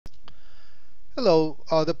Hello,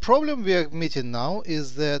 the problem we are meeting now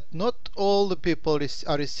is that not all the people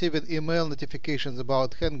are receiving email notifications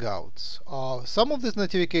about Hangouts. Some of these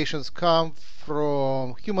notifications come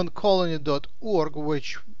from humancolony.org,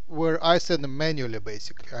 where I send them manually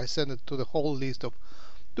basically. I send it to the whole list of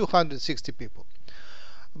 260 people.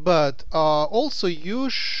 But also you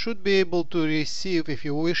should be able to receive, if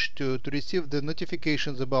you wish to receive the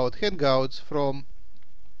notifications about Hangouts from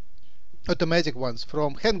automatic ones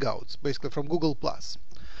from Hangouts, basically from Google+.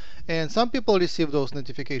 And some people receive those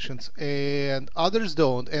notifications and others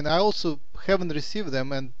don't, and I also haven't received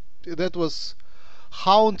them, and that was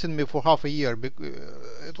haunting me for half a year.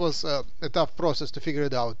 It was a tough process to figure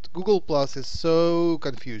it out. Google+ is so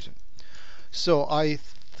confusing. So I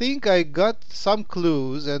think I got some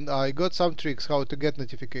clues and I got some tricks how to get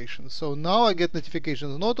notifications. So now I get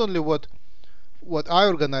notifications not only what I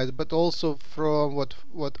organize, but also from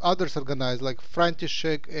what others organize, like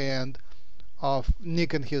František and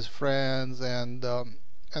Nick and his friends, and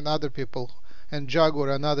other people, and Jaguar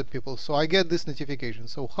and other people. So I get this notification.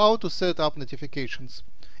 So how to set up notifications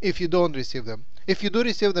if you don't receive them? If you do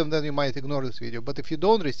receive them, then you might ignore this video, but if you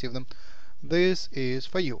don't receive them, this is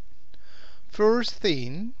for you. First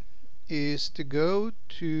thing is to go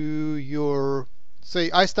to your, say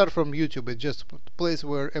I start from YouTube. It's just a place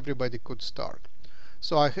where everybody could start.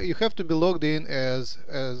 So you have to be logged in as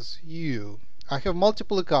you. I have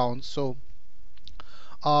multiple accounts, so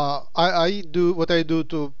I do what I do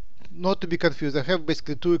to not to be confused. I have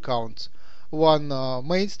basically two accounts, one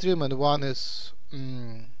mainstream and one is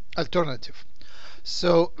alternative.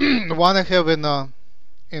 So one I have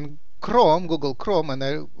in Chrome, Google Chrome, and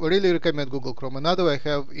I really recommend Google Chrome. Another I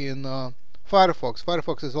have in Firefox.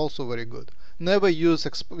 Firefox is also very good. Never use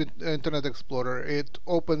Internet Explorer. It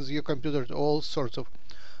opens your computer to all sorts of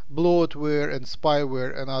bloatware and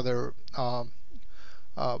spyware and other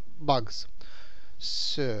bugs.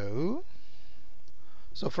 So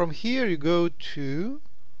from here you go to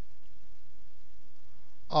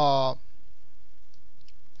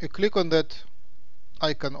you click on that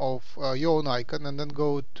icon of your own icon, and then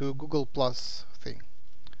go to Google Plus thing.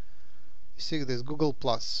 You see this Google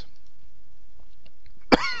Plus.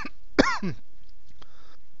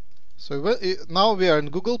 So now we are in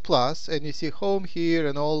Google Plus, and you see home here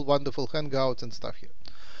and all wonderful Hangouts and stuff here.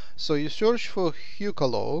 So you search for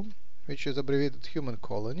Hucolo, which is abbreviated Human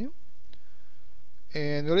Colony,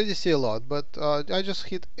 and you already see a lot, but I just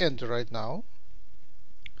hit enter right now,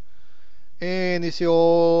 and you see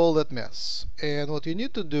all that mess. And what you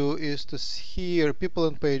need to do is to here people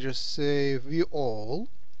and pages, say view all,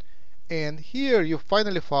 and here you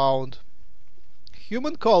finally found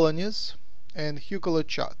human colonies and Hucolo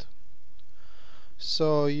chat.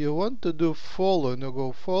 So you want to do follow, and you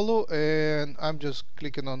go follow, and I'm just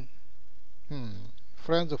clicking on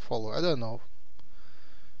friends or follow, I don't know.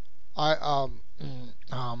 I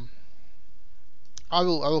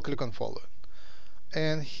will click on follow,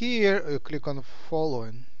 and here you click on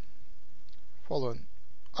following.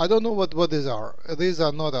 I don't know what these are. These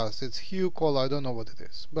are not us. It's Hucolo. I don't know what it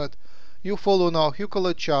is, but you follow now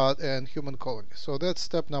Hucolo chat and human colony. So that's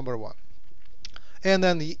step number one. And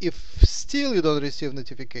then if still you don't receive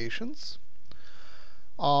notifications,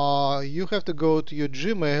 you have to go to your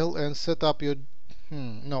Gmail and set up your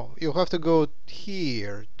no, you have to go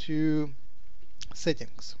here to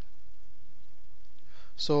settings.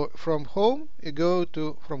 So from home you go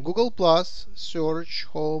to, from Google Plus, search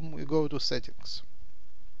home, you go to settings,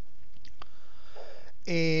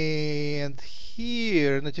 and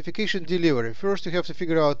here notification delivery. First you have to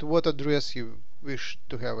figure out what address you wish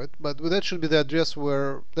to have it, but that should be the address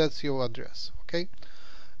where, that's your address, okay,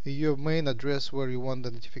 your main address where you want the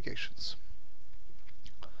notifications.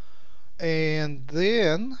 And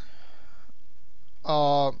then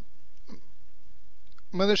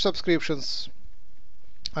manage subscriptions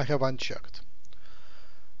I have unchecked,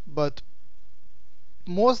 but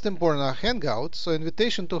most important are Hangouts. So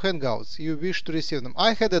invitation to Hangouts, you wish to receive them.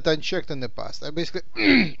 I had it unchecked in the past. I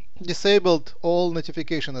basically disabled all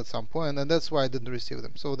notification at some point, and that's why I didn't receive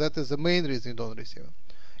them. So that is the main reason you don't receive them.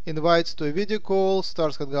 Invites to a video call,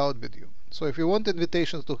 starts Hangout with you. So if you want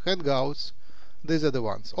invitations to Hangouts, these are the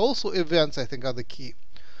ones. Also events, I think, are the key.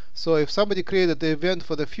 So if somebody created the event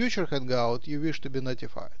for the future Hangout, you wish to be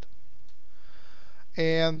notified.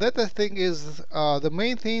 And that, I think, is the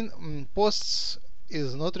main thing. Posts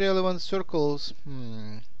is not relevant. Circles,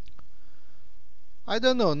 I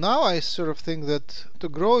don't know. Now I sort of think that to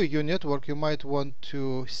grow your network you might want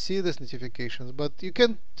to see these notifications, but you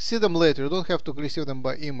can see them later. You don't have to receive them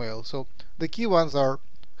by email. So the key ones are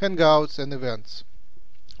Hangouts and events.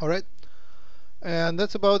 Alright, and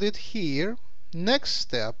that's about it here. Next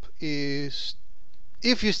step is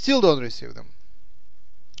if you still don't receive them,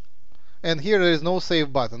 and here there is no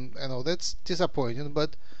save button, I know that's disappointing,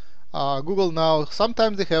 but Google now,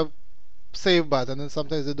 sometimes they have save button and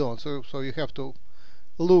sometimes they don't, so you have to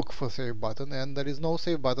look for save button, and there is no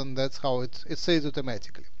save button. That's how it saves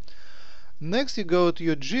automatically. Next, you go to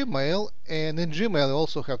your Gmail, and in Gmail you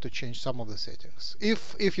also have to change some of the settings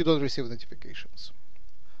if you don't receive notifications.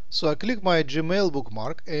 So I click my Gmail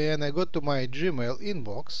bookmark and I go to my Gmail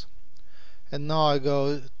inbox, and now I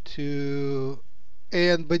go to,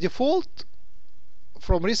 and by default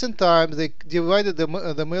from recent times they divided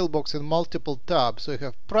the mailbox in multiple tabs, so you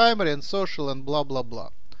have primary and social and blah blah blah.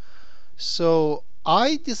 So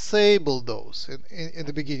I disabled those in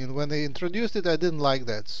the beginning. When they introduced it, I didn't like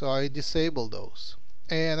that, so I disabled those.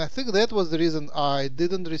 And I think that was the reason I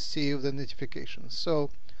didn't receive the notifications.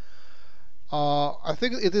 So I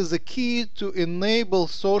think it is the key to enable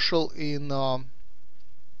social in the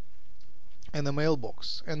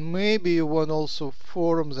mailbox. And maybe you want also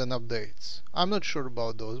forums and updates. I'm not sure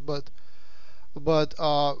about those, but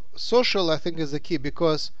social I think is the key,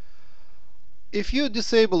 because if you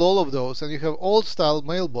disable all of those and you have old style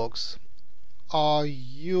mailbox,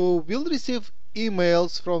 you will receive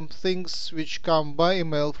emails from things which come by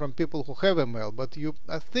email from people who have email, but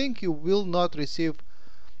I think you will not receive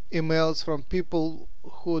emails from people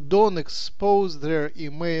who don't expose their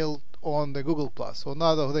email on the Google+. So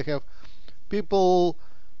now they have people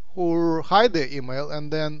who hide their email, and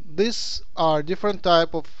then these are different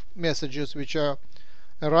type of messages which are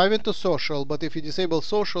arrive into social, but if you disable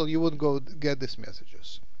social you wouldn't go get these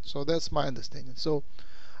messages. So that's my understanding. So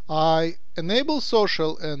I enable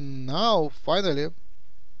social, and now finally,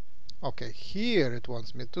 okay, here it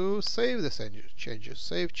wants me to save the changes,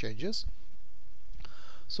 save changes.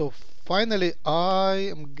 So finally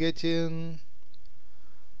I am getting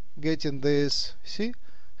this, see,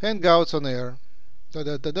 Hangouts on air,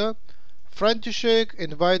 František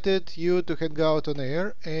invited you to Hangout on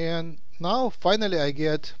air, and now finally I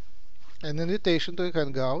get an invitation to a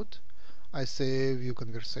Hangout. I say view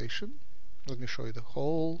conversation. Let me show you the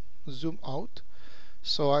whole, zoom out.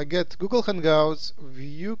 So I get Google Hangouts,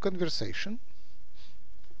 view conversation.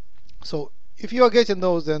 So if you are getting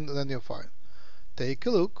those, then you're fine. Take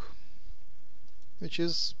a look, which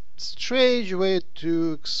is a strange way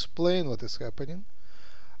to explain what is happening.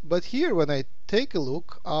 But here when I take a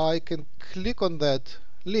look, I can click on that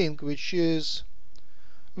link, which is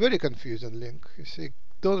very confusing link. You see,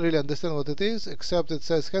 don't really understand what it is, except it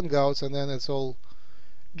says Hangouts and then it's all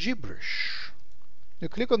gibberish. You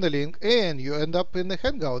click on the link and you end up in the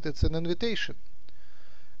Hangout. It's an invitation.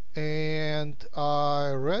 And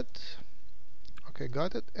I read, okay,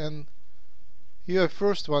 got it, and you have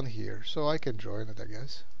first one here, so I can join it, I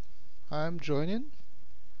guess. I'm joining,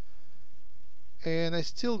 and I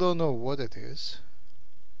still don't know what it is.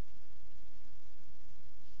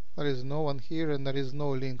 There is no one here and there is no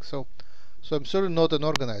link, so I'm certainly not an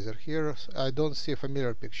organizer. Here I don't see a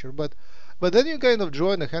familiar picture, but then you kind of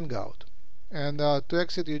join a Hangout, and to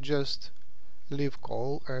exit you just leave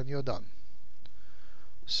call and you're done.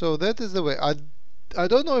 So that is the way. I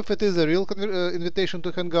don't know if it is a real invitation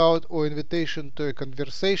to Hangout or invitation to a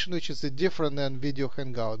conversation, which is different than video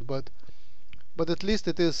Hangout, but at least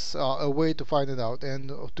it is a way to find it out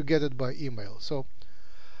and to get it by email. So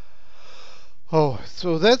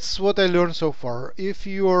so that's what I learned so far. If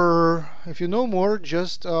you know more,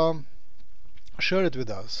 just share it with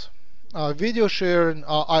us. Video share,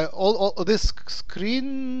 all this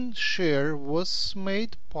screen share was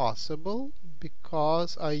made possible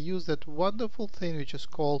because I use that wonderful thing which is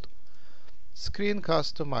called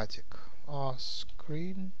Screencast-O-Matic.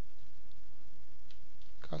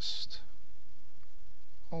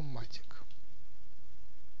 Screencast-O-Matic.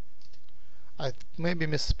 I maybe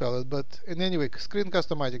misspell it, but in any way,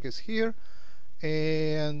 Screencast-O-Matic is here,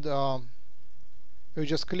 and you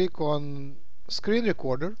just click on screen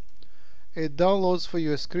recorder. It downloads for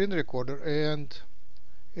you a screen recorder, and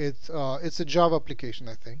it's a Java application,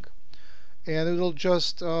 I think, and it will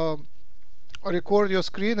just record your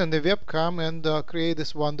screen and the webcam and create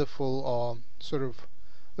this wonderful sort of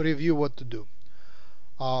review what to do.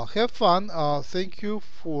 Have fun. Thank you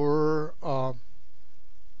for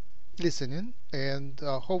listening, and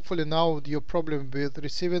hopefully now your problem with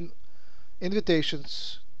receiving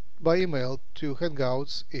invitations by email to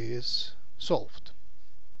Hangouts is solved.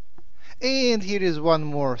 And here is one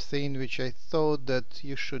more thing which I thought that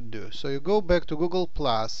you should do. So you go back to Google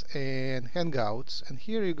Plus and Hangouts, and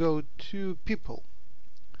here you go to people.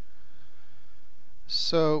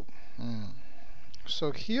 So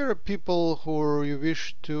here are people who you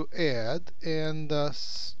wish to add, and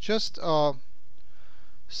just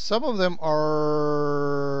Some of them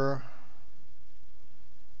are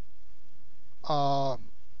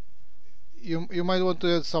you might want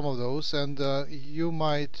to add some of those, and you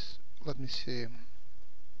might, let me see.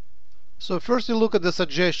 So first you look at the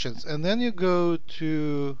suggestions, and then you go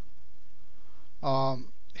to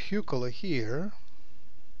Hucolo here,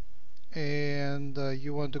 and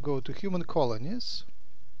you want to go to human colonies,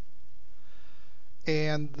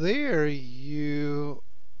 and there you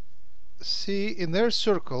see in their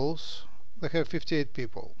circles they have 58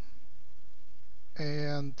 people,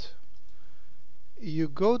 and you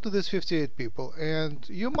go to these 58 people, and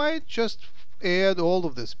you might just add all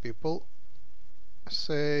of these people.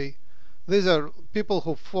 Say these are people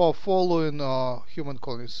who follow in human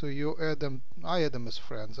colonies, so you add them. I add them as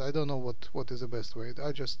friends. I don't know what is the best way.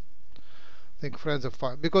 I just think friends are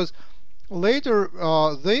fine, because later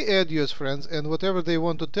they add you as friends, and whatever they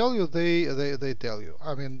want to tell you, they tell you.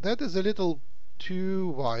 I mean, that is a little too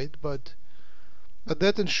wide, but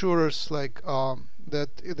that ensures like that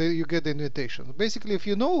you get the invitation. Basically, if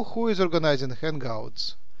you know who is organizing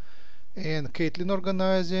Hangouts, and Caitlin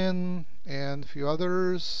organizing, and a few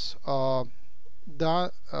others, Will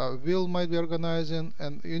might be organizing,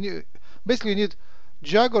 and you need basically you need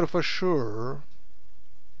Jaguar for sure.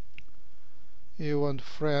 You want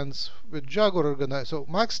friends with Jaguar organizer. So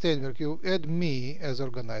Max Steinberg, you add me as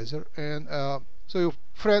organizer, and so you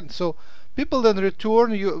friend. So people then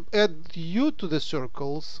return. You add you to the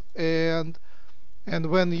circles, and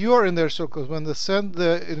when you are in their circles, when they send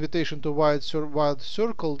the invitation to wide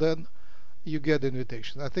circle, then you get the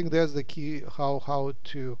invitation. I think that's the key how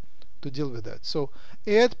to deal with that. So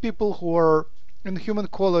add people who are in human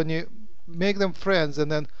colony, make them friends,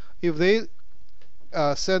 and then if they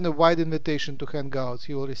send a wide invitation to Hangouts,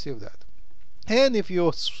 you will receive that. And if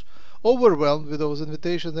you're overwhelmed with those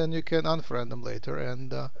invitations, then you can unfriend them later,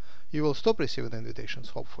 and you will stop receiving invitations,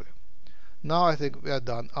 hopefully. Now I think we are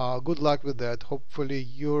done. Good luck with that. Hopefully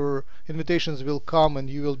your invitations will come and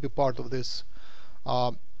you will be part of this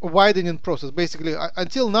widening process. Basically,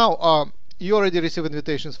 until now, you already receive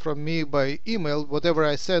invitations from me by email. Whatever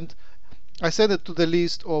I send it to the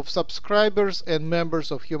list of subscribers and members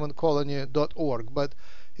of humancolony.org. But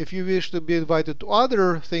if you wish to be invited to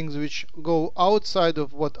other things which go outside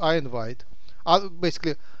of what I invite,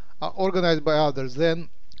 basically organized by others, then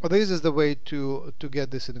this is the way to get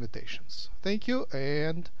these invitations. Thank you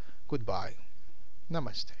and goodbye.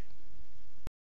 Namaste.